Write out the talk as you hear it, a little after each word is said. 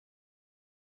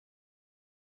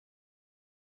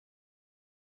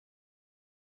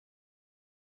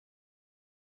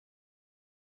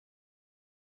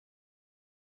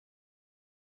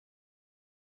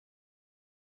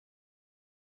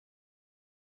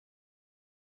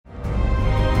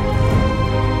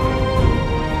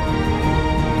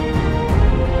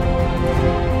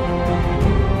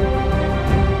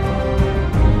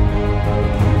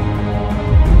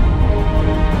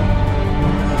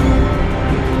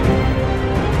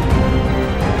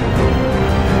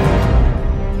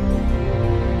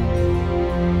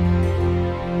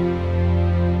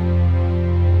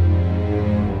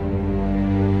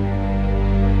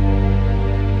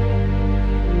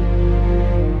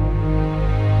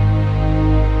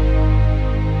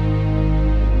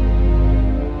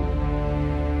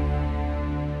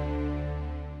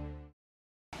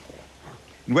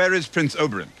Where is Prince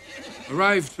Oberyn?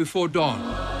 Arrived before dawn.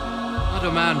 Not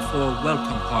a man for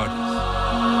welcome parties.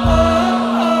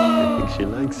 I think she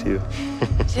likes you.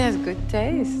 She has good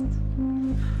taste.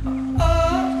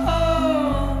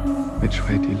 Which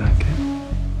way do you like it?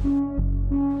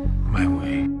 My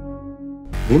way.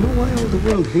 You know why all the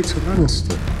world hates a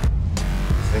Lannister?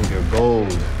 You think you're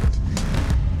gold.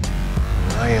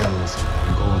 Lions.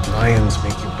 Gold lions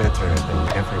make you better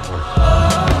than everyone.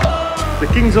 The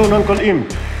king's own Uncle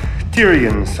Imp,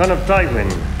 Tyrion, son of Tywin,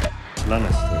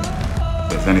 Lannister.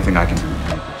 If there's anything I can do to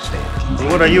make you stay at King's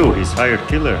Well, what are you, his hired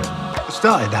killer? It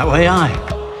started that way, aye.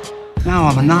 Now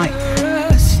I'm a knight.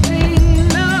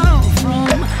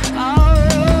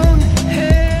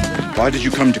 Why did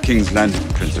you come to King's Landing,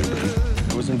 Prince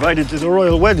Oberyn? I was invited to the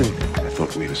royal wedding. I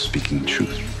thought we were speaking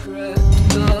truth.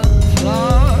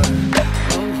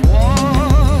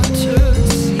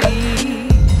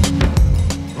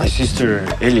 My sister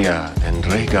Elia and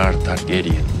Rhaegar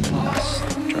Targaryen, the last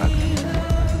dragon.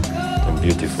 The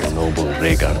beautiful, noble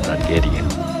Rhaegar Targaryen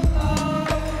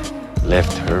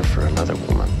left her for another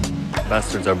woman.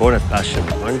 Bastards are born of passion,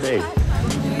 aren't they?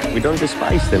 We don't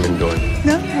despise them in Doran.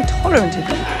 No, we're tolerant of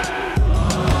them.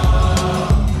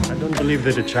 I don't believe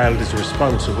that a child is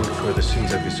responsible for the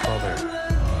sins of his father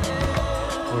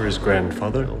or his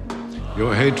grandfather.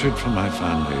 Your hatred for my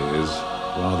family is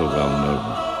rather well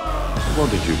known. What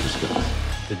did you discover?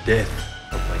 The death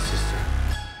of my sister.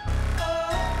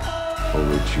 For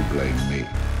which you blame me?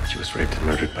 She was raped and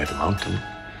murdered by the mountain.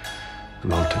 The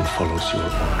mountain follows your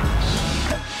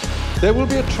orders. There will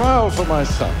be a trial for my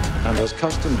son, and as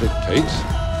custom dictates,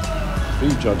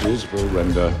 3 judges will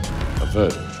render a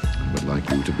verdict. I would like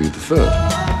you to be the 3rd.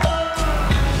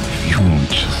 If you want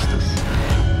justice,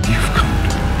 you've come to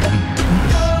the wrong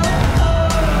place.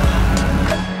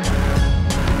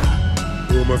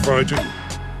 Who am I fighting?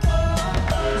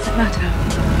 Does it matter?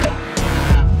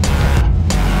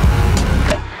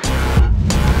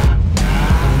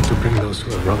 I want to bring those who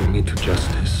have wronged me to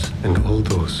justice, and all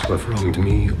those who have wronged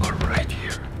me are right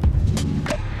here.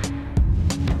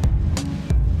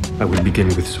 I will begin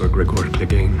with Sir Gregor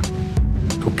Clegane,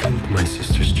 who killed my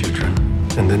sister's children,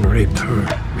 and then raped her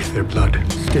with their blood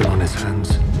still on his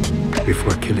hands,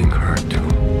 before killing her too.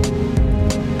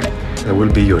 I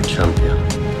will be your champion.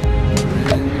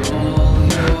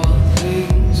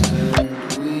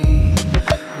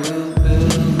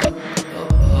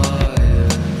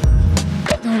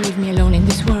 Don't leave me alone in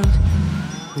this world.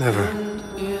 Never.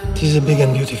 It is a big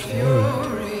and beautiful world.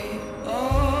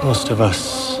 Most of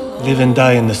us live and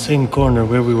die in the same corner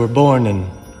where we were born and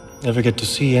never get to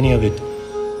see any of it.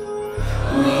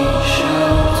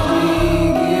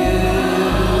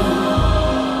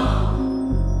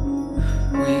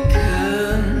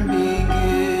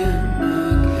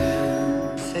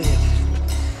 Say it.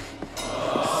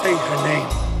 Say her name.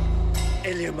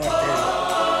 Elia Martell.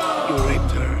 You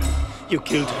raped her. You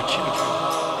killed her children.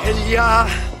 Elia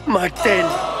Martell.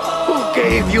 Who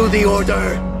gave you the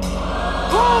order?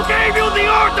 Who gave you the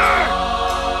order?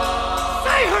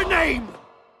 Say her name!